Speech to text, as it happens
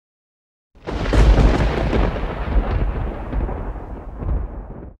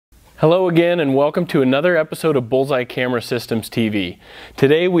Hello again and welcome to another episode of Bullseye Camera Systems TV.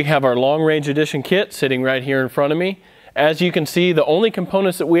 Today we have our long range edition kit sitting right here in front of me. As you can see, the only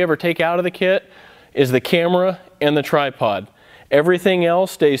components that we ever take out of the kit is the camera and the tripod. Everything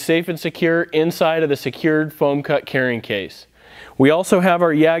else stays safe and secure inside of the secured foam cut carrying case. We also have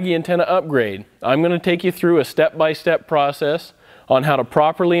our YAGI antenna upgrade. I'm going to take you through a step-by-step process on how to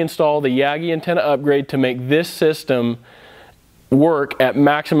properly install the YAGI antenna upgrade to make this system work at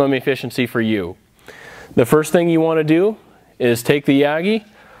maximum efficiency for you. The first thing you want to do is take the YAGI,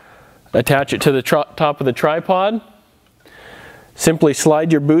 attach it to the top of the tripod, simply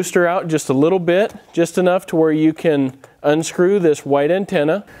slide your booster out just a little bit, just enough to where you can unscrew this white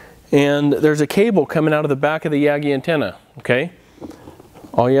antenna, and there's a cable coming out of the back of the YAGI antenna, okay?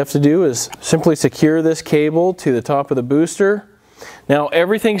 All you have to do is simply secure this cable to the top of the booster. Now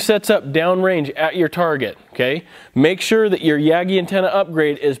everything sets up downrange at your target, okay? Make sure that your YAGI antenna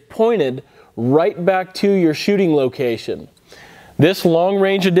upgrade is pointed right back to your shooting location. This long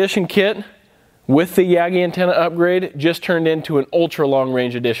range edition kit with the YAGI antenna upgrade just turned into an ultra long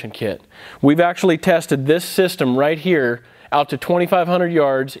range edition kit. We've actually tested this system right here out to 2,500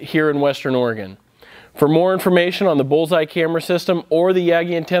 yards here in Western Oregon. For more information on the Bullseye Camera System or the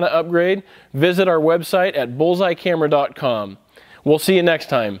YAGI antenna upgrade, visit our website at bullseyecamera.com. We'll see you next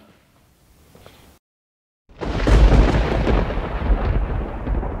time.